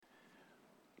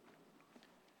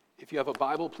If you have a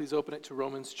Bible, please open it to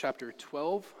Romans chapter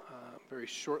 12. Very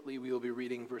shortly, we will be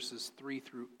reading verses 3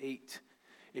 through 8.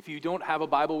 If you don't have a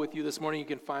Bible with you this morning, you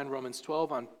can find Romans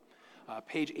 12 on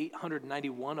page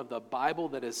 891 of the Bible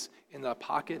that is in the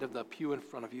pocket of the pew in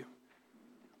front of you.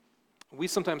 We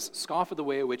sometimes scoff at the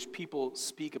way in which people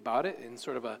speak about it in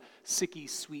sort of a sicky,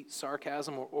 sweet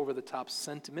sarcasm or over-the-top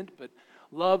sentiment, but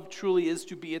love truly is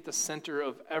to be at the center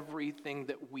of everything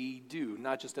that we do,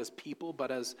 not just as people, but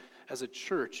as a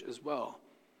church as well.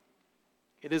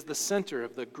 It is the center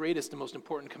of the greatest and most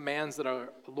important commands that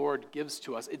our Lord gives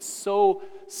to us. It's so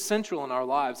central in our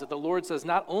lives that the Lord says,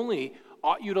 not only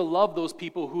ought you to love those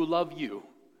people who love you,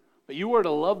 but you are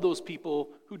to love those people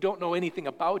who don't know anything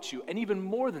about you. And even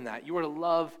more than that, you are to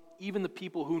love even the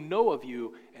people who know of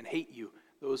you and hate you,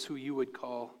 those who you would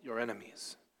call your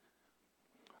enemies.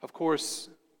 Of course,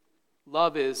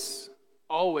 love is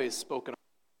always spoken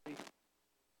of.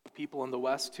 People in the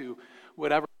West who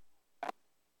would ever...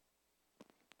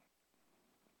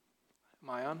 Am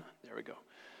I on? There we go.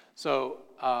 So,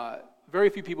 very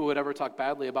few people would ever talk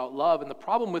badly about love. And the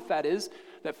problem with that is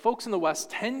that folks in the West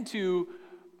tend to,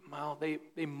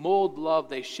 they mold love,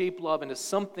 they shape love into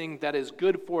something that is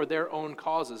good for their own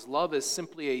causes. Love is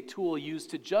simply a tool used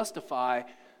to justify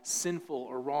sinful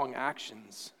or wrong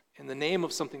actions in the name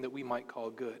of something that we might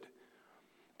call good.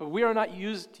 But we are not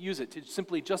used to use it to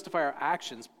simply justify our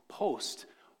actions post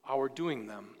our doing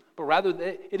them, but rather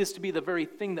it is to be the very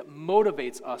thing that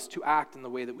motivates us to act in the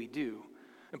way that we do.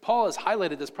 And Paul has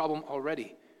highlighted this problem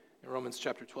already in Romans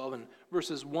chapter 12, and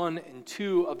verses 1 and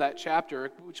 2 of that chapter,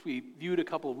 which we viewed a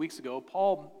couple of weeks ago,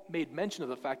 Paul made mention of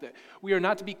the fact that we are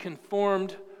not to be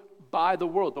conformed by the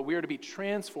world, but we are to be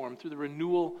transformed through the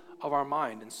renewal of our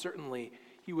mind. And certainly,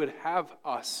 he would have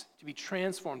us to be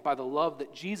transformed by the love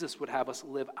that Jesus would have us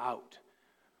live out.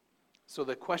 So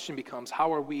the question becomes,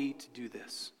 how are we to do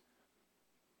this?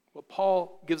 What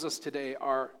Paul gives us today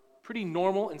are pretty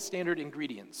normal and standard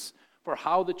ingredients for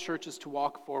how the church is to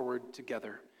walk forward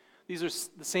together. These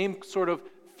are the same sort of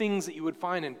things that you would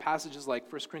find in passages like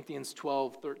 1 Corinthians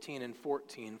 12, 13, and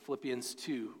 14, Philippians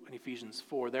 2, and Ephesians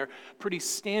 4. They're pretty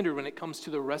standard when it comes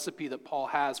to the recipe that Paul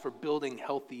has for building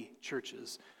healthy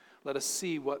churches. Let us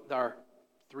see what our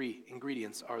three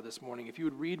ingredients are this morning. If you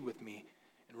would read with me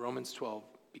in Romans 12,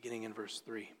 beginning in verse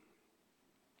 3.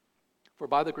 For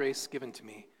by the grace given to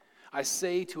me, I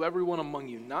say to everyone among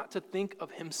you not to think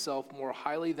of himself more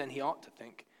highly than he ought to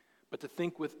think, but to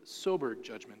think with sober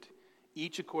judgment,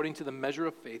 each according to the measure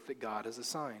of faith that God has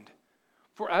assigned.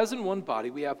 For as in one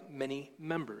body we have many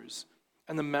members,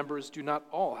 and the members do not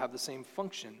all have the same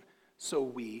function, so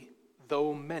we,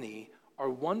 though many, are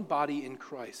one body in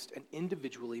Christ, and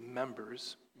individually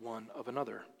members one of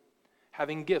another.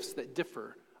 Having gifts that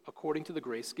differ according to the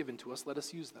grace given to us, let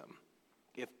us use them.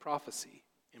 If prophecy,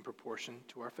 in proportion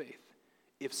to our faith.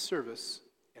 If service,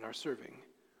 in our serving.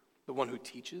 The one who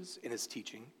teaches, in his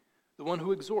teaching. The one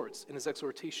who exhorts, in his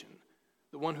exhortation.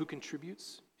 The one who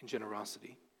contributes, in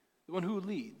generosity. The one who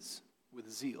leads,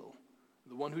 with zeal.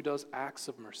 The one who does acts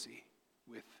of mercy,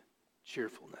 with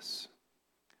cheerfulness.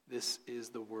 This is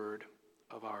the word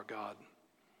of our God.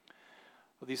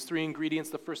 Of these three ingredients,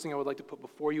 the first thing I would like to put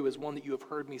before you is one that you have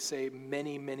heard me say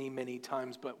many, many, many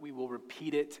times, but we will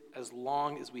repeat it as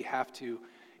long as we have to.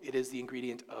 It is the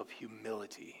ingredient of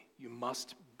humility. You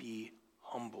must be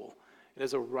humble. It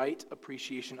is a right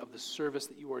appreciation of the service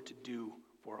that you are to do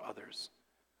for others.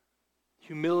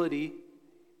 Humility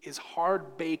is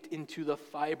hard-baked into the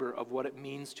fiber of what it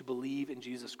means to believe in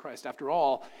Jesus Christ. After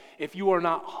all, if you are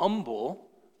not humble,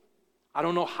 I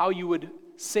don't know how you would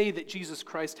say that Jesus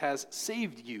Christ has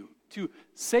saved you. To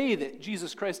say that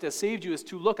Jesus Christ has saved you is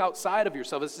to look outside of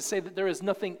yourself. It's to say that there is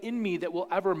nothing in me that will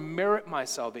ever merit my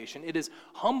salvation. It is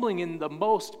humbling in the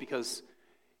most because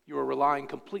you are relying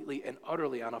completely and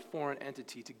utterly on a foreign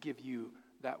entity to give you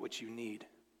that which you need.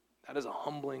 That is a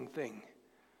humbling thing.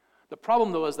 The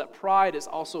problem, though, is that pride is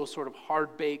also sort of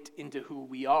hard-baked into who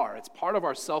we are. It's part of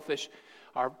our selfish,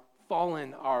 our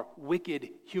fallen, our wicked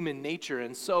human nature.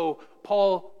 And so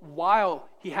Paul, while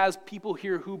he has people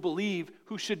here who believe,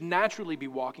 who should naturally be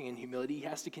walking in humility, he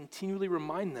has to continually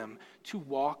remind them to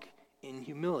walk in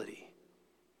humility.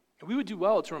 And we would do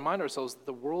well to remind ourselves that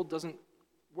the world doesn't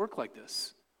work like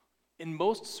this. In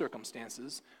most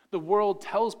circumstances, the world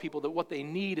tells people that what they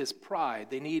need is pride.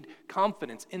 They need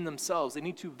confidence in themselves. They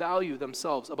need to value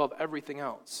themselves above everything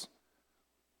else.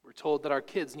 We're told that our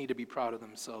kids need to be proud of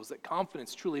themselves, that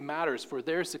confidence truly matters for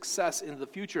their success in the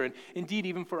future, and indeed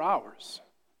even for ours.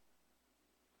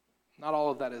 Not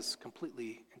all of that is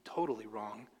completely and totally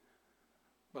wrong,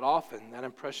 but often that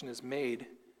impression is made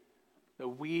that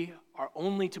we are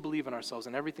only to believe in ourselves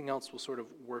and everything else will sort of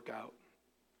work out.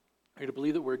 We're to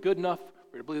believe that we're good enough.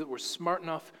 We're to believe that we're smart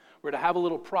enough. We're to have a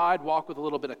little pride, walk with a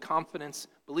little bit of confidence,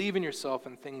 believe in yourself,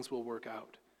 and things will work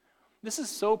out. This is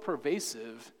so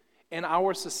pervasive in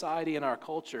our society and our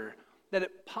culture that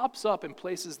it pops up in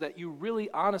places that you really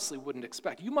honestly wouldn't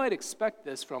expect. You might expect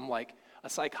this from like a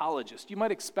psychologist. You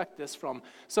might expect this from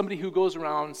somebody who goes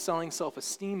around selling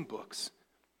self-esteem books.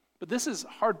 But this is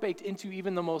hard-baked into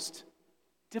even the most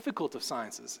difficult of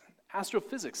sciences.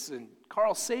 Astrophysics and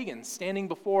Carl Sagan standing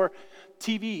before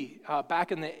TV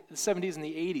back in the 70s and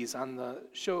the 80s on the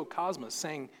show Cosmos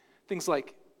saying things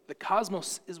like, the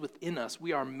cosmos is within us.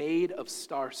 We are made of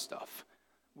star stuff.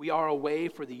 We are a way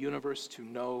for the universe to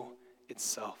know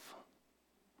itself.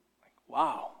 Like,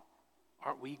 wow,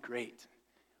 aren't we great?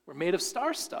 We're made of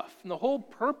star stuff. And the whole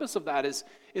purpose of that is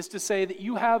to say that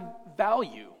you have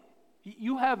value.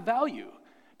 You have value.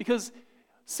 Because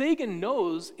Sagan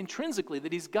knows intrinsically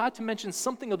that he's got to mention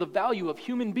something of the value of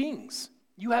human beings.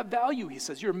 You have value, he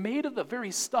says. You're made of the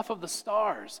very stuff of the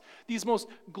stars. These most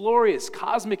glorious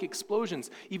cosmic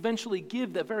explosions eventually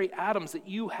give the very atoms that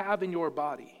you have in your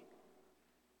body.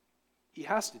 He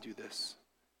has to do this.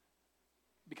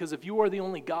 Because if you are the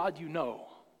only God you know,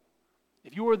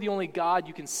 if you are the only God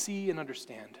you can see and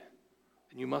understand,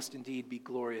 then you must indeed be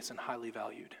glorious and highly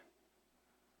valued.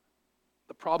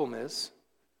 The problem is,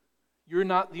 you're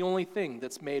not the only thing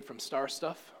that's made from star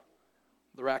stuff.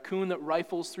 The raccoon that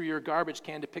rifles through your garbage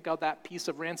can to pick out that piece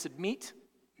of rancid meat,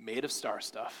 made of star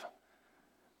stuff.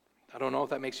 I don't know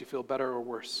if that makes you feel better or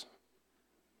worse.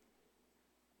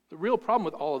 The real problem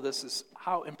with all of this is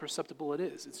how imperceptible it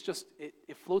is. It's just,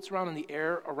 it floats around in the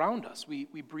air around us. We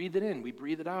breathe it in, we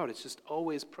breathe it out. It's just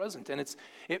always present. And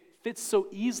it fits so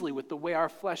easily with the way our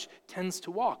flesh tends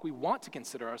to walk. We want to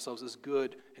consider ourselves as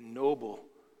good and noble.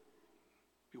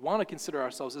 We want to consider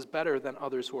ourselves as better than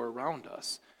others who are around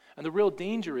us. And the real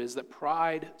danger is that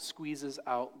pride squeezes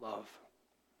out love.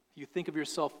 If you think of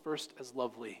yourself first as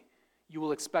lovely, you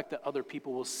will expect that other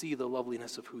people will see the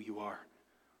loveliness of who you are.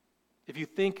 If you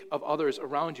think of others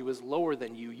around you as lower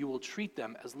than you will treat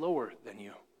them as lower than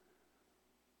you.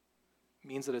 It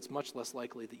means that it's much less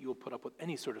likely that you will put up with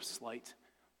any sort of slight,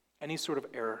 any sort of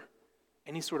error,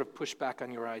 any sort of pushback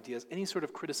on your ideas, any sort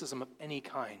of criticism of any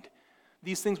kind.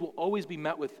 These things will always be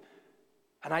met with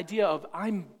an idea of,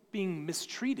 I'm being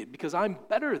mistreated because I'm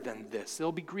better than this.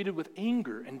 They'll be greeted with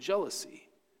anger and jealousy.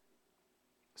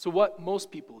 So what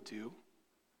most people do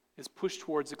is push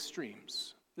towards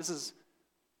extremes. This is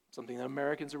something that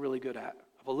Americans are really good at.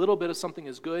 If a little bit of something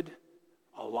is good,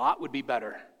 a lot would be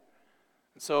better.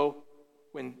 And so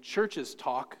when churches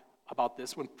talk about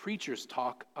this, when preachers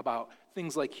talk about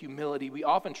things like humility, we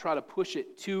often try to push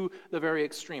it to the very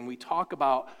extreme. We talk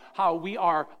about how we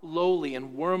are lowly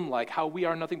and worm-like, how we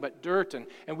are nothing but dirt, and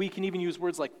we can even use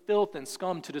words like filth and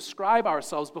scum to describe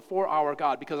ourselves before our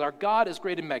God, because our God is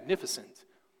great and magnificent,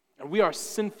 and we are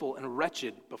sinful and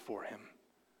wretched before him.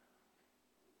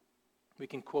 We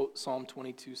can quote Psalm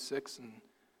 22:6 and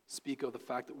speak of the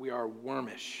fact that we are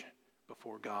wormish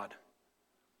before God.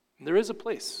 And there is a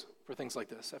place for things like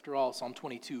this. After all, Psalm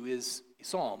 22 is a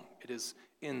psalm. It is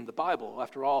in the Bible.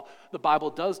 After all, the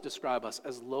Bible does describe us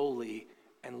as lowly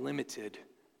and limited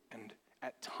and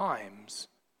at times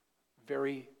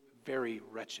very, very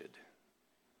wretched.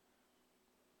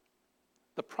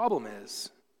 The problem is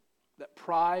that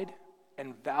pride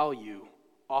and value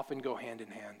often go hand in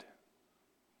hand.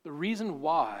 The reason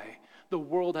why the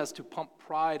world has to pump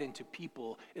pride into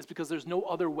people is because there's no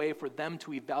other way for them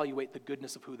to evaluate the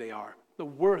goodness of who they are, the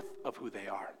worth of who they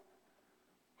are.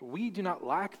 We do not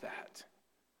lack that.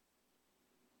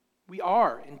 We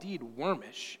are indeed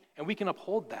wormish, and we can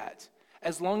uphold that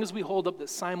as long as we hold up that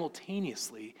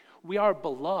simultaneously we are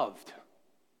beloved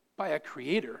by a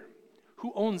creator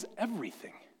who owns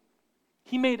everything.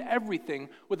 He made everything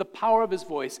with the power of his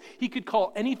voice. He could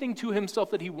call anything to himself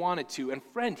that he wanted to. And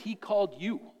friend, he called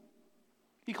you.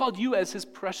 He called you as his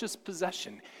precious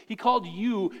possession. He called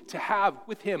you to have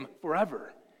with him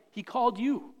forever. He called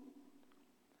you.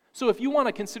 So if you want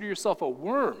to consider yourself a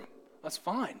worm, that's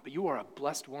fine, but you are a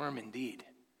blessed worm indeed.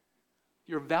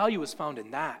 Your value is found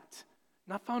in that,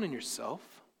 not found in yourself.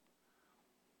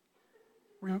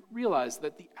 Realize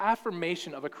that the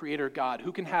affirmation of a creator God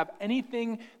who can have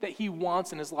anything that he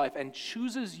wants in his life and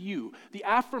chooses you, the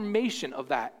affirmation of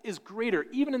that is greater,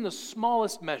 even in the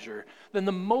smallest measure, than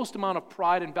the most amount of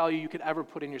pride and value you could ever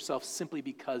put in yourself simply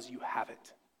because you have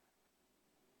it.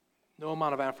 No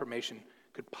amount of affirmation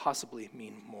could possibly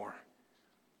mean more.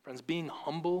 Friends, being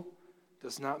humble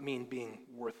does not mean being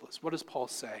worthless. What does Paul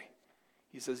say?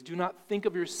 He says, do not think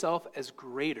of yourself as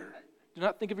greater. Do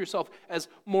not think of yourself as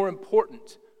more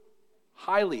important,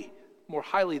 highly more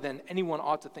highly than anyone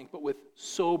ought to think, but with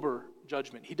sober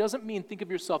judgment. He doesn't mean think of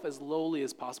yourself as lowly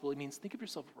as possible. He means think of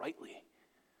yourself rightly.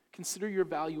 Consider your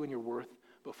value and your worth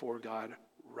before God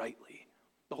rightly.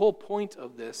 The whole point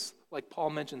of this, like Paul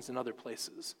mentions in other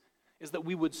places, is that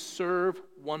we would serve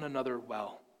one another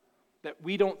well. That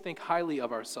we don't think highly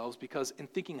of ourselves, because in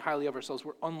thinking highly of ourselves,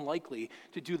 we're unlikely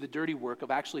to do the dirty work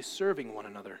of actually serving one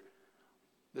another.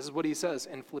 This is what he says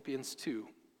in Philippians 2.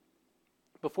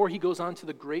 Before he goes on to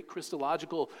the great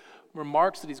Christological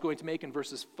remarks that he's going to make in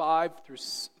verses 5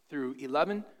 through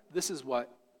 11, this is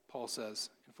what Paul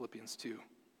says in Philippians 2.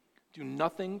 Do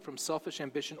nothing from selfish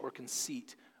ambition or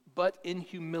conceit, but in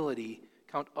humility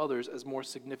count others as more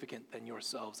significant than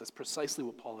yourselves. That's precisely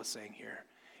what Paul is saying here.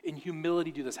 In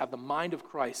humility do this. Have the mind of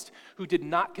Christ, who did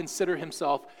not consider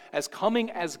himself as coming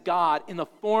as God in the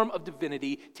form of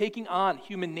divinity, taking on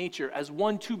human nature as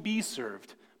one to be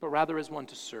served, but rather as one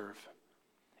to serve.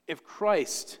 If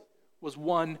Christ was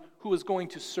one who was going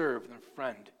to serve, then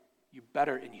friend, you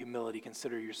better in humility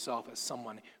consider yourself as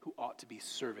someone who ought to be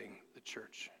serving the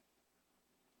church.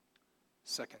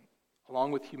 Second,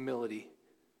 along with humility,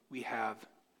 we have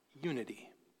unity.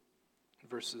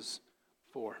 Verses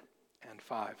 4 and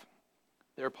 5.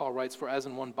 There Paul writes, for as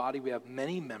in one body we have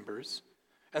many members,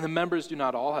 and the members do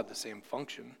not all have the same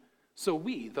function, so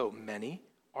we, though many,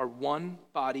 are one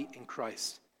body in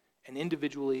Christ, and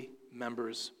individually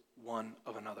members one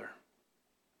of another.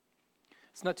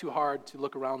 It's not too hard to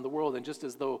look around the world, and just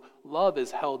as though love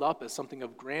is held up as something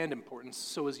of grand importance,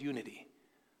 so is unity.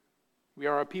 We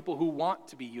are a people who want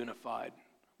to be unified.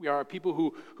 We are a people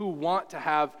who want to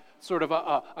have sort of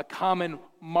a common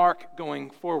mark going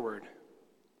forward.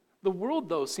 The world,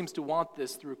 though, seems to want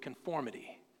this through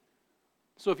conformity.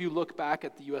 So if you look back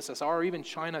at the USSR or even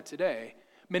China today,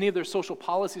 many of their social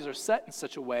policies are set in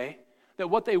such a way that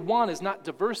what they want is not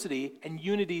diversity and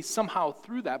unity somehow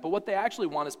through that, but what they actually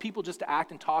want is people just to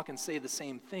act and talk and say the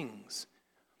same things.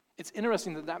 It's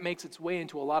interesting that that makes its way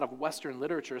into a lot of Western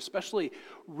literature, especially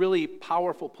really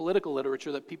powerful political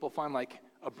literature that people find, like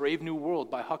A Brave New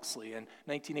World by Huxley in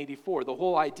 1984. The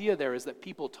whole idea there is that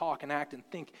people talk and act and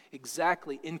think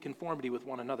exactly in conformity with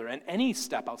one another, and any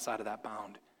step outside of that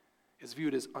bound is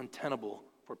viewed as untenable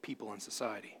for people in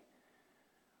society.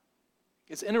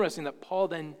 It's interesting that Paul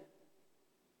then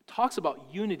talks about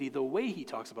unity the way he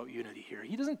talks about unity here.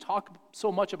 He doesn't talk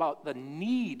so much about the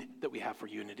need that we have for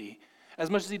unity as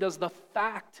much as he does the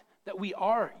fact that we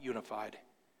are unified.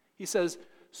 He says,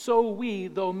 so we,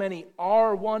 though many,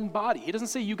 are one body. He doesn't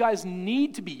say you guys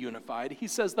need to be unified. He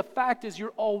says the fact is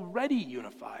you're already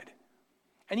unified.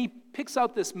 And he picks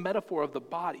out this metaphor of the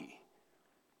body,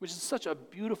 which is such a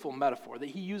beautiful metaphor that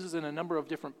he uses in a number of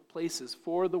different places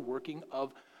for the working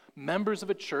of members of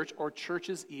a church or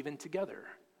churches even together.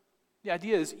 The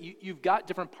idea is you've got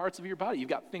different parts of your body. You've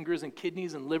got fingers and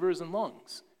kidneys and livers and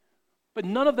lungs. But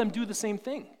none of them do the same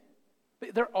thing.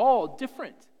 They're all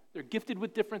different. They're gifted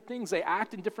with different things. They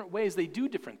act in different ways. They do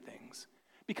different things.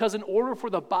 Because in order for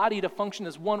the body to function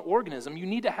as one organism, you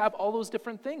need to have all those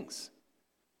different things.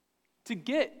 To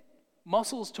get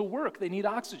muscles to work, they need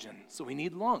oxygen, so we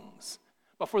need lungs.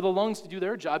 But for the lungs to do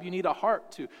their job, you need a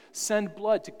heart to send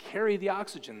blood to carry the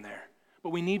oxygen there.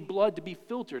 But we need blood to be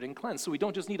filtered and cleansed. So we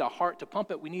don't just need a heart to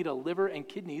pump it, we need a liver and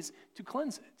kidneys to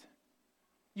cleanse it.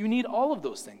 You need all of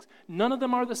those things. None of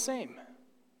them are the same.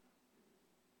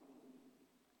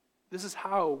 This is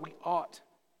how we ought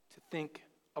to think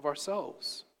of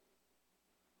ourselves.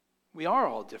 We are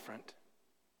all different,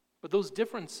 but those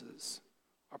differences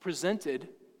are presented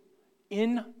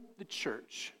in the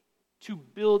church to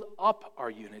build up our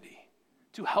unity,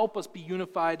 to help us be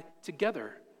unified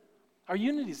together. Our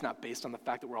unity is not based on the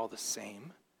fact that we're all the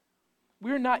same.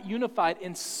 We're not unified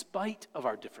in spite of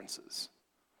our differences.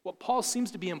 What Paul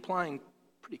seems to be implying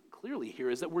pretty clearly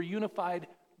here is that we're unified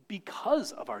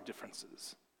because of our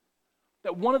differences.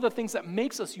 That one of the things that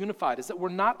makes us unified is that we're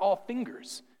not all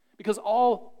fingers, because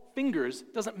all fingers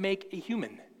doesn't make a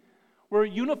human. We're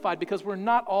unified because we're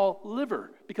not all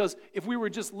liver, because if we were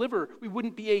just liver, we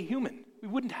wouldn't be a human. We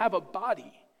wouldn't have a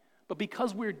body. But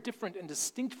because we're different and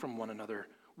distinct from one another,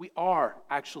 we are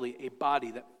actually a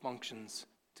body that functions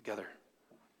together.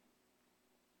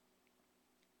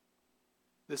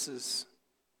 This is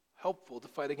helpful to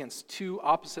fight against two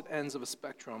opposite ends of a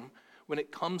spectrum when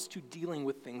it comes to dealing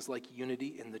with things like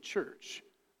unity in the church.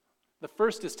 The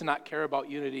first is to not care about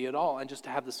unity at all and just to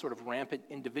have this sort of rampant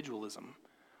individualism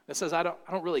that says, I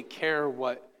don't really care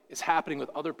what is happening with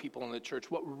other people in the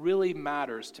church. What really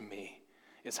matters to me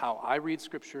is how I read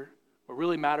Scripture. What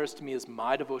really matters to me is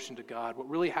my devotion to God. What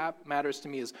really matters to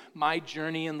me is my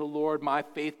journey in the Lord, my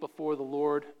faith before the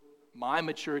Lord, my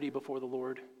maturity before the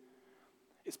Lord.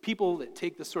 is people that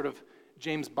take this sort of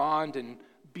James Bond and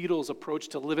Beatles approach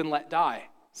to live and let die.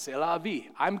 C'est la vie.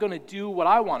 I'm going to do what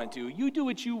I want to do. You do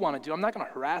what you want to do. I'm not going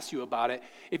to harass you about it.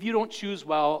 If you don't choose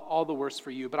well, all the worse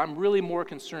for you. But I'm really more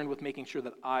concerned with making sure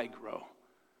that I grow.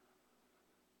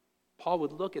 Paul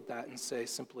would look at that and say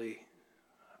simply,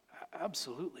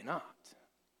 absolutely not.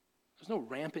 There's no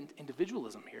rampant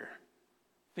individualism here.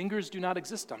 Fingers do not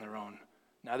exist on their own.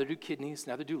 Neither do kidneys,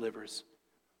 neither do livers.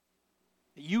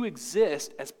 You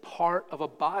exist as part of a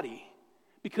body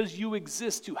because you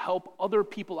exist to help other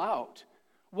people out.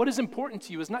 What is important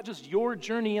to you is not just your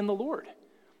journey in the Lord.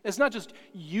 It's not just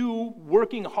you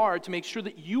working hard to make sure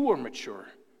that you are mature,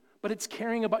 but it's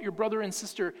caring about your brother and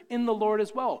sister in the Lord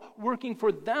as well, working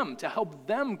for them to help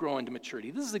them grow into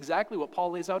maturity. This is exactly what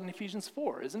Paul lays out in Ephesians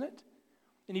 4, isn't it?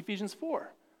 In Ephesians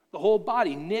 4, the whole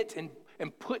body knit and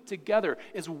put together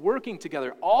is working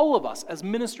together, all of us as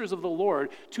ministers of the Lord,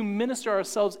 to minister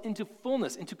ourselves into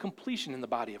fullness, into completion in the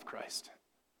body of Christ.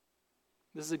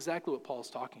 This is exactly what Paul's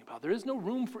talking about. There is no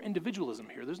room for individualism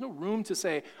here. There's no room to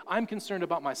say, I'm concerned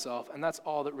about myself, and that's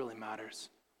all that really matters.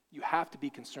 You have to be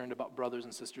concerned about brothers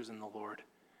and sisters in the Lord.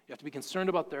 You have to be concerned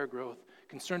about their growth,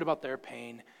 concerned about their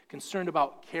pain, concerned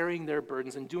about carrying their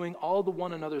burdens, and doing all the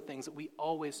one another things that we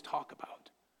always talk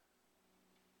about.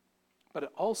 But it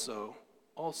also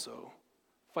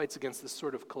fights against this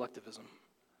sort of collectivism.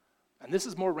 And this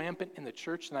is more rampant in the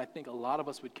church than I think a lot of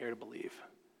us would care to believe.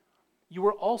 You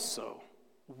are also,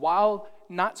 while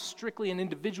not strictly an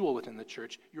individual within the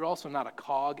church, you're also not a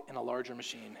cog in a larger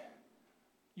machine.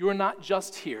 You are not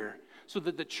just here so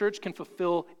that the church can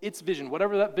fulfill its vision,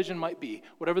 whatever that vision might be,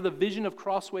 whatever the vision of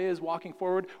Crossway is walking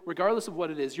forward, regardless of what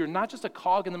it is, you're not just a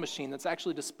cog in the machine that's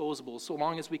actually disposable so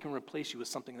long as we can replace you with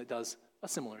something that does a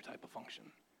similar type of function.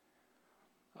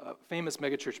 A famous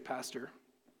megachurch pastor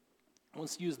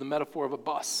once used the metaphor of a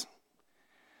bus.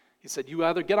 He said, you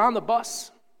either get on the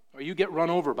bus or you get run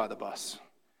over by the bus.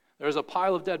 There's a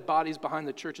pile of dead bodies behind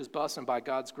the church's bus, and by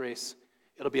God's grace,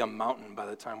 it'll be a mountain by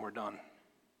the time we're done.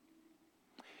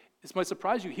 This might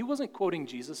surprise you. He wasn't quoting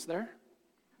Jesus there.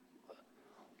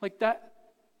 Like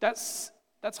that's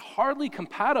hardly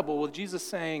compatible with Jesus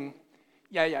saying,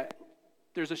 yeah,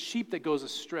 there's a sheep that goes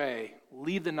astray.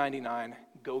 Leave the 99,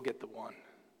 go get the one.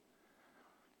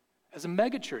 As a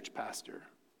megachurch pastor,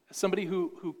 as somebody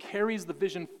who carries the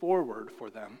vision forward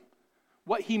for them,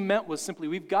 what he meant was simply,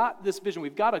 we've got this vision,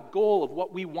 we've got a goal of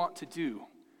what we want to do,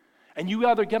 and you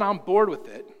either get on board with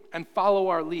it and follow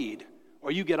our lead,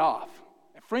 or you get off.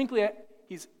 And frankly, I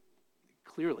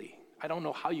don't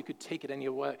know how you could take it any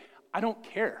way. I don't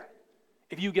care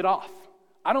if you get off.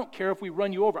 I don't care if we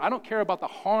run you over. I don't care about the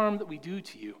harm that we do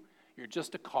to you. You're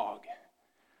just a cog.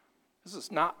 This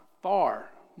is not far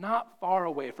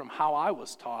away from how I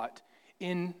was taught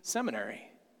in seminary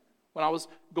when I was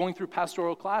going through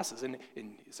pastoral classes. And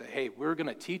you say, hey, we're going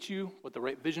to teach you what the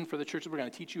right vision for the church is. We're going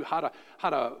to teach you how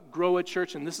to grow a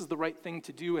church, and this is the right thing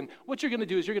to do. And what you're going to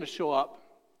do is you're going to show up.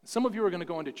 Some of you are going to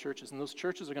go into churches, and those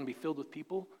churches are going to be filled with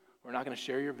people who are not going to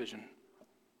share your vision.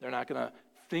 They're not going to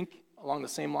think along the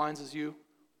same lines as you.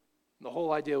 The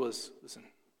whole idea was, listen,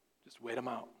 just wait them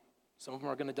out. Some of them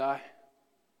are going to die.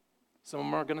 Some of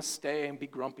them are going to stay and be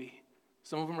grumpy.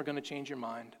 Some of them are going to change their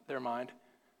mind.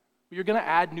 But you're going to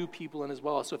add new people in as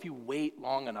well. So if you wait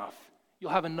long enough, you'll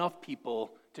have enough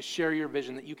people to share your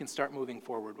vision that you can start moving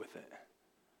forward with it.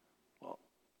 Well,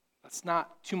 that's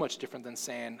not too much different than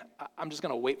saying, I'm just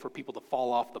going to wait for people to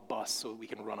fall off the bus so we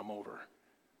can run them over.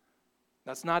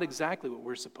 That's not exactly what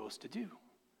we're supposed to do.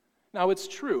 Now, it's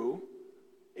true,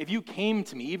 if you came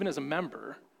to me, even as a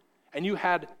member, and you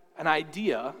had an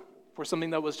idea for something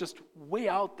that was just way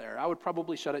out there, I would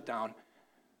probably shut it down.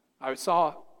 I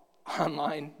saw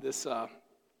online this,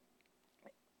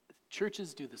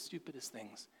 churches do the stupidest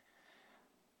things.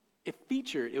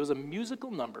 It was a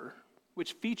musical number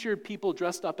which featured people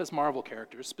dressed up as Marvel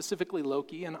characters, specifically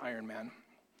Loki and Iron Man,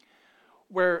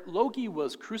 where Loki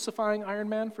was crucifying Iron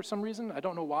Man for some reason, I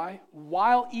don't know why,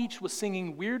 while each was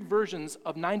singing weird versions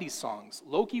of 90s songs.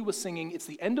 Loki was singing It's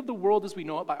the End of the World as We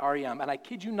Know It by R.E.M., and I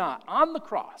kid you not, on the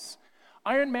cross,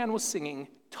 Iron Man was singing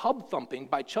Tub Thumping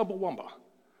by Chumbawamba.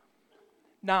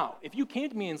 Now, if you came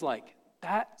to me and was like,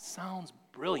 that sounds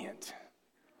brilliant,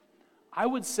 I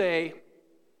would say,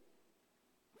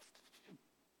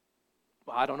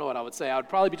 well, I don't know what I would say. I'd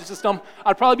probably be just as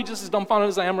dumbfounded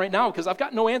as I am right now, because I've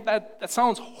got no answer. That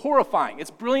sounds horrifying. It's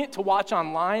brilliant to watch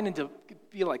online and to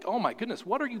be like, oh my goodness,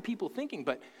 what are you people thinking?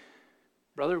 But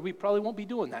brother, we probably won't be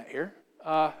doing that here.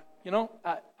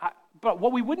 But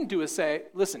what we wouldn't do is say,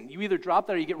 listen, you either drop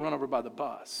that or you get run over by the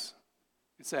bus.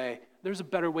 You'd say, there's a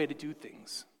better way to do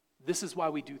things. This is why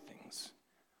we do things.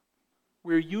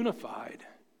 We're unified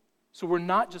So we're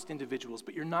not just individuals,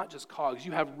 but you're not just cogs.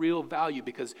 You have real value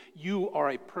because you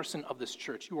are a person of this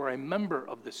church. You are a member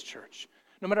of this church.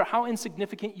 No matter how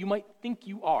insignificant you might think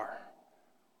you are,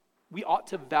 we ought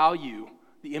to value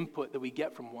the input that we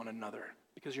get from one another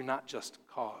because you're not just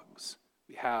cogs.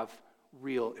 We have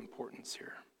real importance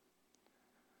here.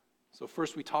 So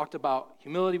first we talked about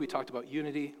humility, we talked about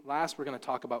unity. Last, we're going to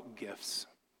talk about gifts.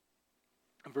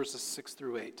 In verses 6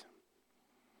 through 8.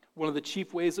 One of the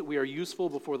chief ways that we are useful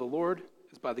before the Lord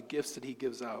is by the gifts that he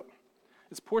gives out.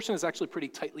 This portion is actually pretty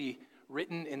tightly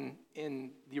written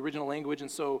in the original language, and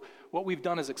so what we've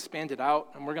done is expand it out,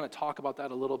 and we're going to talk about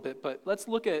that a little bit, but let's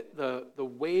look at the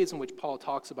ways in which Paul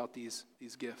talks about these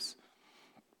gifts.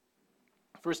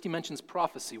 First, he mentions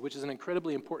prophecy, which is an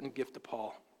incredibly important gift to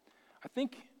Paul. I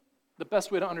think the best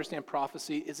way to understand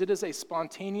prophecy is it is a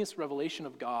spontaneous revelation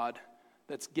of God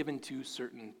that's given to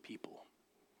certain people.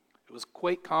 It was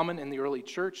quite common in the early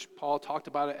church. Paul talked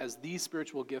about it as the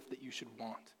spiritual gift that you should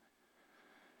want.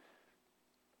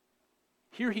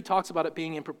 Here he talks about it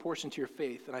being in proportion to your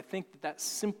faith, and I think that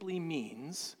simply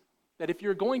means that if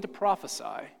you're going to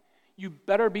prophesy, you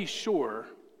better be sure,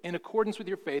 in accordance with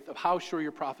your faith, of how sure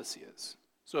your prophecy is.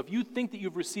 So if you think that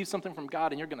you've received something from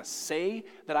God and you're going to say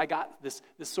that I got this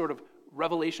sort of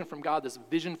revelation from God, this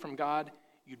vision from God,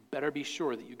 you'd better be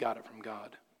sure that you got it from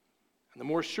God. And the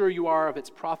more sure you are of its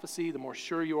prophecy, the more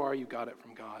sure you are you got it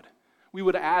from God. We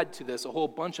would add to this a whole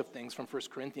bunch of things from 1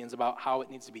 Corinthians about how it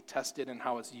needs to be tested and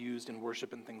how it's used in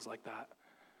worship and things like that.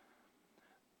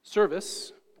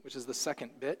 Service, which is the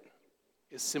second bit,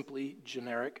 is simply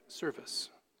generic service.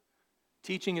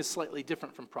 Teaching is slightly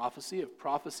different from prophecy. If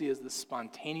prophecy is the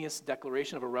spontaneous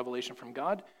declaration of a revelation from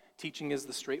God, teaching is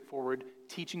the straightforward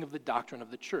teaching of the doctrine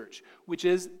of the church, which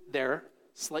is there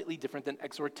slightly different than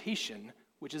exhortation,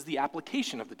 which is the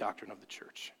application of the doctrine of the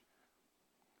church.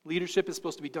 Leadership is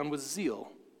supposed to be done with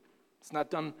zeal. It's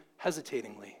not done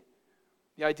hesitatingly.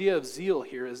 The idea of zeal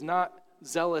here is not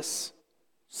zealous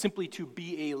simply to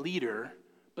be a leader,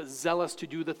 but zealous to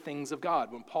do the things of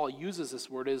God. When Paul uses this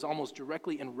word, it is almost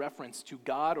directly in reference to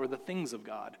God or the things of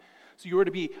God. So you are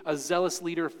to be a zealous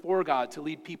leader for God, to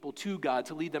lead people to God,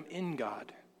 to lead them in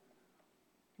God.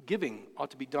 Giving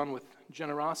ought to be done with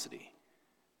generosity.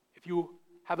 If you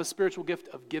have a spiritual gift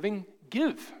of giving,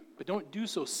 give, but don't do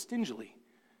so stingily.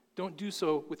 Don't do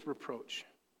so with reproach.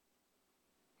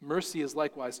 Mercy is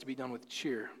likewise to be done with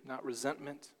cheer, not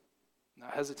resentment,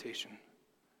 not hesitation.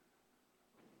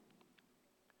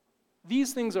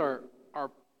 These things are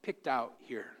picked out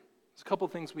here. There's a couple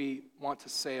things we want to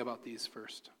say about these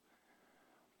first.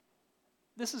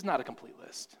 This is not a complete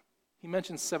list. He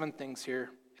mentions 7 things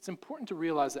here. It's important to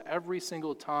realize that every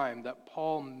single time that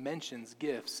Paul mentions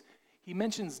gifts, he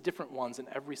mentions different ones in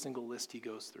every single list he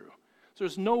goes through. So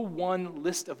there's no one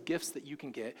list of gifts that you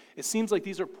can get. It seems like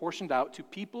these are portioned out to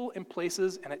people and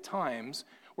places and at times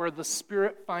where the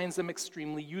Spirit finds them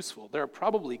extremely useful. There are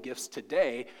probably gifts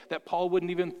today that Paul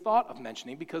wouldn't even thought of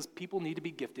mentioning because people need to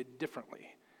be gifted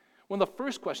differently. One of the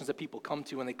first questions that people come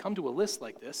to when they come to a list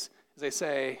like this is they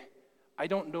say, I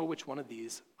don't know which one of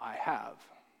these I have.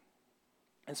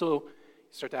 And so you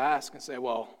start to ask and say,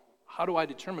 well, how do I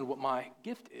determine what my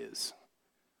gift is?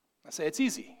 I say, it's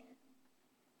easy.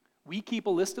 We keep a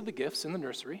list of the gifts in the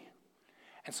nursery,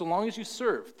 and so long as you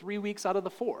serve 3 weeks out of the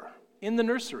 4 in the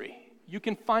nursery, you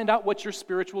can find out what your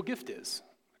spiritual gift is,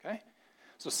 okay?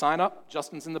 So sign up.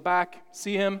 Justin's in the back.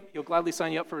 See him. He'll gladly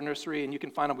sign you up for a nursery, and you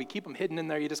can find them. We keep them hidden in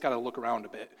there. You just got to look around a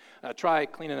bit. Try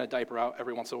cleaning a diaper out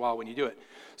every once in a while when you do it.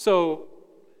 So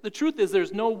the truth is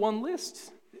there's no one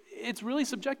list. It's really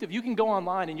subjective. You can go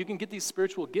online, and you can get these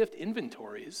spiritual gift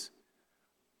inventories.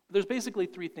 There's basically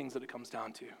 3 things that it comes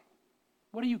down to.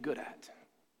 What are you good at?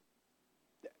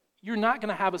 You're not going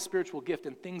to have a spiritual gift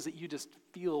in things that you just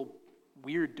feel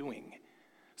weird doing.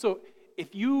 So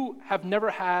if you have never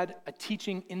had a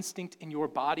teaching instinct in your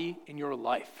body, in your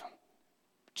life,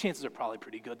 chances are probably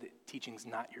pretty good that teaching's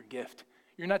not your gift.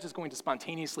 You're not just going to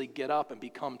spontaneously get up and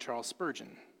become Charles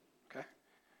Spurgeon, okay?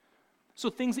 So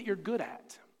things that you're good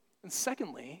at. And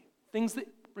secondly, things that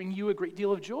bring you a great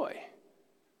deal of joy.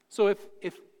 So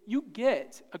if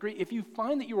you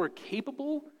find that you are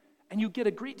capable and you get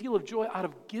a great deal of joy out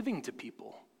of giving to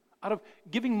people, out of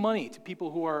giving money to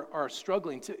people who are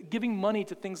struggling, to giving money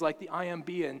to things like the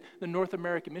IMB and the North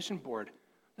American Mission Board,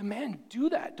 then man, do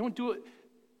that. Don't do it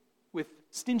with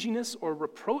stinginess or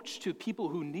reproach to people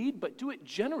who need, but do it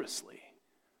generously.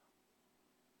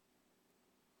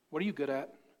 What are you good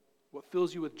at? What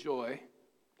fills you with joy?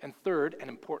 And third, and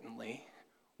importantly,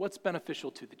 what's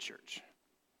beneficial to the church?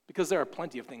 Because there are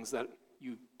plenty of things that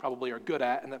you probably are good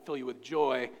at and that fill you with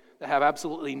joy that have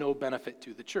absolutely no benefit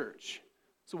to the church.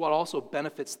 So what also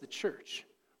benefits the church?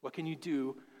 What can you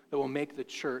do that will make the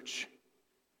church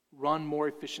run more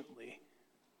efficiently,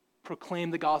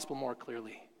 proclaim the gospel more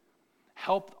clearly,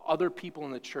 help other people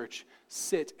in the church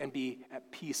sit and be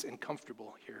at peace and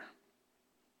comfortable here?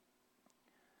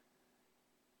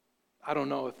 I don't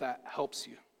know if that helps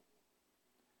you.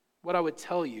 What I would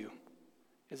tell you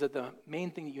is that the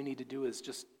main thing that you need to do is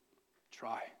just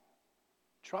try.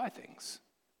 Try things.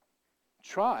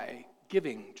 Try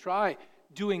giving. Try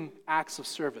doing acts of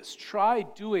service. Try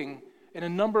doing, in a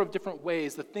number of different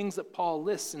ways, the things that Paul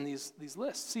lists in these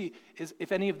lists. See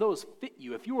if any of those fit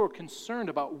you. If you are concerned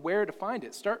about where to find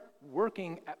it, start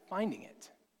working at finding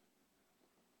it.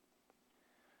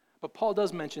 But Paul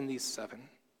does mention these 7.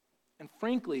 And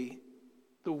frankly,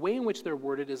 the way in which they're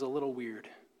worded is a little weird.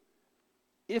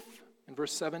 If, in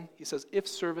verse 7, he says, if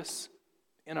service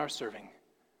in our serving.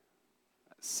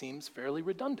 That seems fairly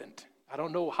redundant. I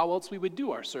don't know how else we would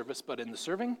do our service, but in the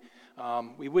serving,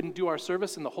 we wouldn't do our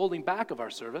service in the holding back of our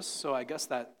service, so I guess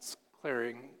that's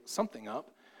clearing something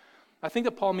up. I think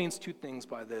that Paul means 2 things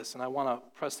by this, and I want to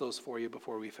press those for you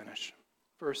before we finish.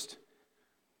 First,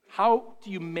 how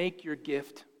do you make your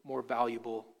gift more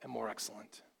valuable and more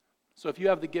excellent? So if you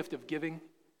have the gift of giving,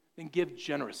 then give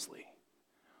generously.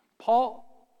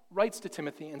 Paul writes to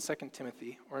Timothy in 1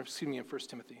 Timothy,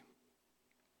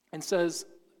 and says,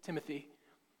 Timothy,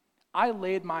 I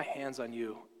laid my hands on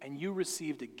you, and you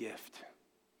received a gift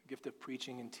of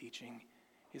preaching and teaching.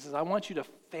 He says, I want you to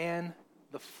fan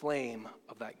the flame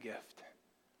of that gift.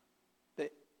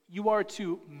 That you are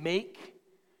to make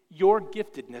your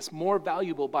giftedness more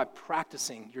valuable by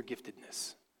practicing your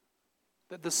giftedness.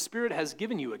 That the Spirit has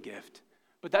given you a gift,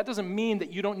 but that doesn't mean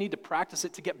that you don't need to practice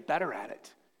it to get better at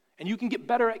it. And you can get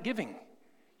better at giving.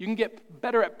 You can get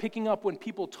better at picking up when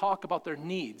people talk about their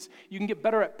needs. You can get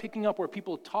better at picking up where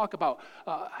people talk about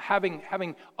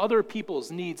having other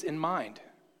people's needs in mind.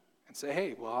 And say,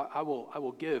 hey, well, I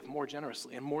will give more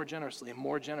generously and more generously and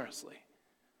more generously.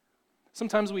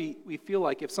 Sometimes we feel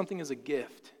like if something is a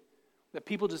gift, that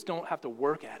people just don't have to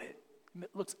work at it. It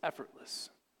looks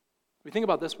effortless. We think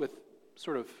about this with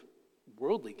sort of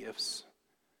worldly gifts.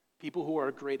 People who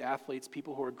are great athletes,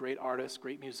 people who are great artists,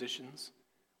 great musicians.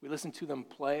 We listen to them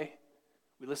play.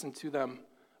 We listen to them.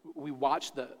 We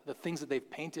watch the things that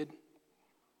they've painted.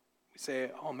 We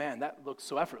say, oh man, that looks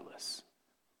so effortless.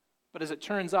 But as it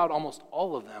turns out, almost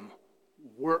all of them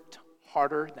worked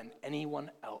harder than anyone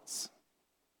else.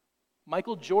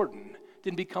 Michael Jordan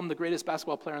didn't become the greatest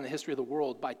basketball player in the history of the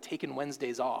world by taking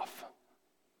Wednesdays off.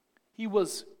 He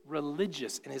was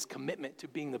religious in his commitment to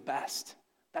being the best.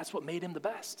 That's what made him the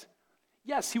best.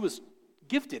 Yes, he was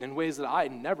gifted in ways that I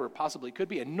never possibly could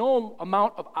be, and no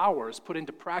amount of hours put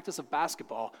into practice of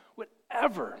basketball would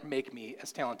ever make me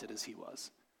as talented as he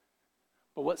was.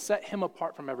 But what set him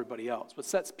apart from everybody else, what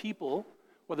sets people,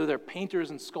 whether they're painters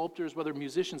and sculptors, whether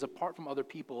musicians, apart from other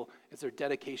people, is their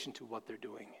dedication to what they're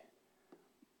doing.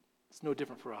 It's no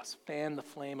different for us. Fan the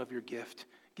flame of your gift.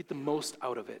 Get the most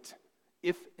out of it.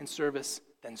 If in service,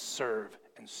 then serve,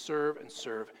 and serve, and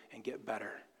serve, and get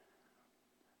better.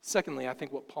 Secondly, I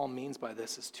think what Paul means by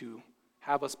this is to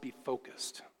have us be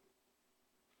focused.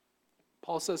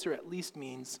 Paul says here at least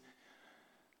means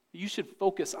you should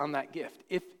focus on that gift.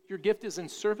 If your gift is in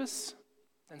service,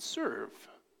 then serve.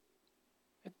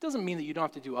 It doesn't mean that you don't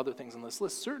have to do other things on this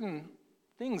list. Certain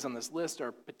things on this list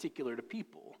are particular to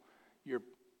people. If you're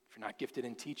not gifted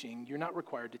in teaching, you're not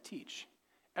required to teach.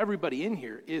 Everybody in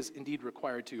here is indeed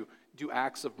required to do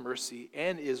acts of mercy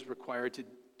and is required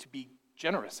to be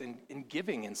generous in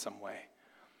giving in some way.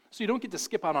 So you don't get to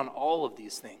skip out on all of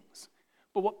these things.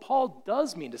 But what Paul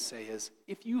does mean to say is,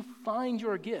 if you find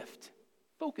your gift,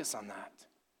 focus on that.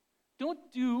 Don't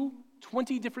do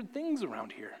 20 different things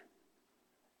around here.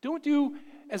 Don't do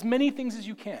as many things as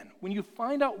you can. When you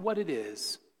find out what it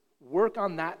is, work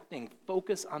on that thing.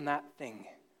 Focus on that thing.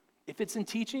 If it's in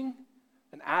teaching,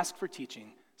 then ask for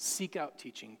teaching. Seek out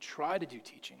teaching. Try to do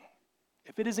teaching.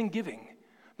 If it is in giving,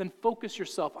 then focus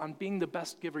yourself on being the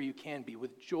best giver you can be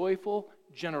with joyful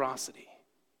generosity.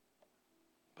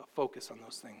 But focus on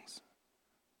those things.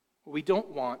 What we don't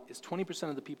want is 20%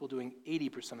 of the people doing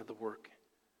 80% of the work.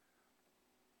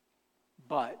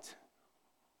 But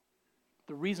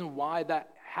the reason why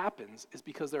that happens is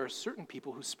because there are certain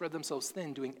people who spread themselves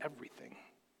thin doing everything.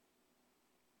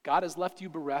 God has left you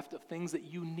bereft of things that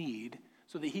you need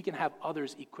so that he can have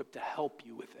others equipped to help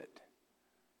you with it.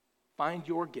 Find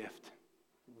your gift.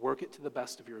 Work it to the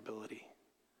best of your ability.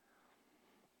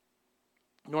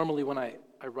 Normally when I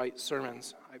write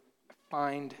sermons, I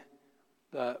find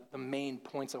the main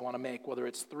points I want to make, whether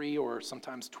it's 3 or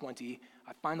sometimes 20.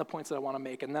 I find the points that I want to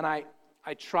make, and then I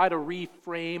try to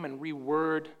reframe and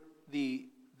reword the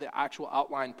actual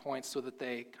outline points so that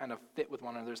they kind of fit with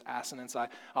one another. There's assonance.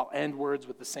 I'll end words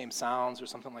with the same sounds or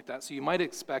something like that. So you might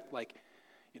expect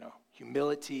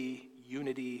humility,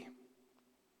 unity,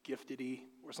 giftedy,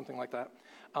 or something like that.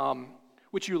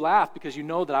 Which you laugh because you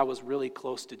know that I was really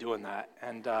close to doing that.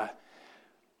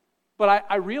 But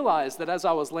I realized that as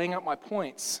I was laying out my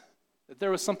points, that there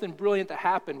was something brilliant that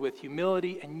happened with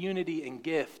humility and unity and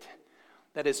gift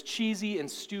that is cheesy and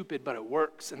stupid, but it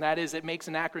works. And that is, it makes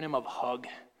an acronym of HUG.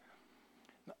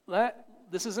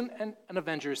 This isn't an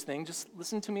Avengers thing. Just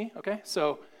listen to me, okay?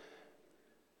 So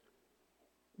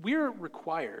we're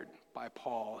required by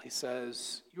Paul. He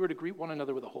says, you are to greet one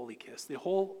another with a holy kiss. The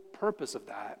whole purpose of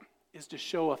that is to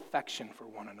show affection for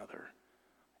one another.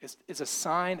 It's a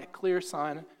sign, a clear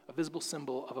sign, a visible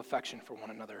symbol of affection for one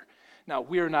another. Now,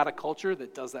 we are not a culture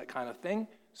that does that kind of thing,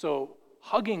 so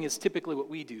hugging is typically what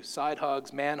we do. Side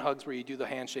hugs, man hugs where you do the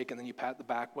handshake and then you pat the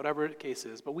back, whatever the case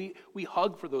is. But we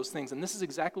hug for those things, and this is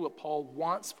exactly what Paul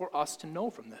wants for us to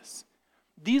know from this.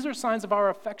 These are signs of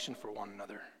our affection for one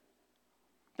another.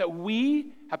 That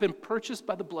we have been purchased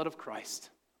by the blood of Christ.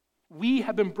 We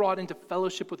have been brought into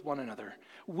fellowship with one another.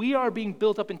 We are being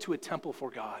built up into a temple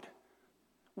for God.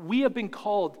 We have been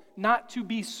called not to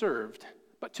be served,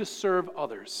 but to serve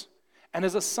others. And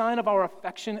as a sign of our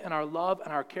affection and our love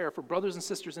and our care for brothers and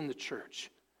sisters in the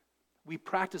church, we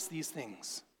practice these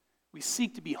things. We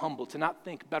seek to be humble, to not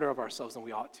think better of ourselves than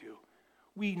we ought to.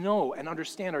 We know and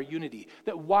understand our unity,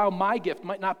 that while my gift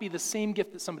might not be the same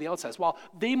gift that somebody else has, while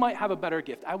they might have a better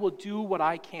gift, I will do what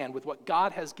I can with what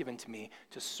God has given to me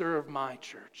to serve my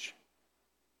church.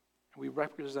 And we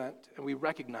represent and we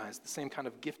recognize the same kind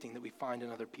of gifting that we find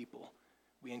in other people.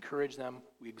 We encourage them,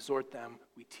 we exhort them,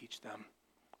 we teach them.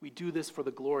 We do this for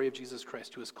the glory of Jesus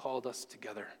Christ, who has called us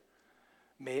together.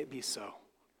 May it be so.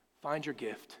 Find your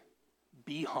gift,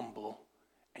 be humble,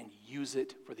 and use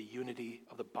it for the unity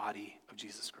of the body of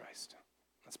Jesus Christ.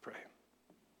 Let's pray.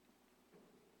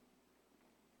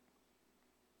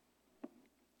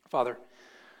 Father,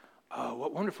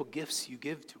 what wonderful gifts you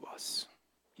give to us.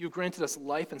 You have granted us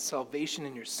life and salvation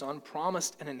in your Son,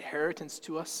 promised an inheritance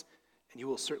to us, and you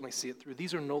will certainly see it through.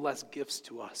 These are no less gifts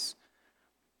to us.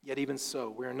 Yet even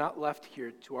so, we are not left here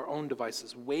to our own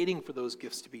devices, waiting for those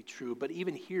gifts to be true. But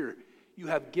even here, you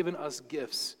have given us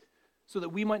gifts so that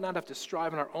we might not have to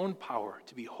strive in our own power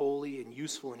to be holy and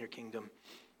useful in your kingdom.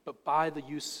 But by the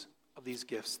use of these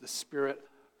gifts, the Spirit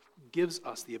gives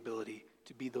us the ability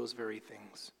to be those very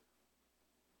things.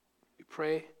 We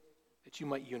pray that you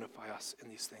might unify us in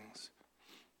these things.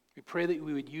 We pray that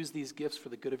we would use these gifts for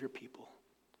the good of your people,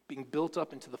 being built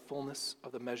up into the fullness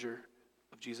of the measure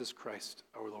of Jesus Christ,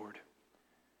 our Lord.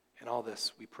 And all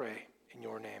this we pray in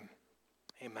your name.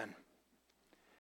 Amen.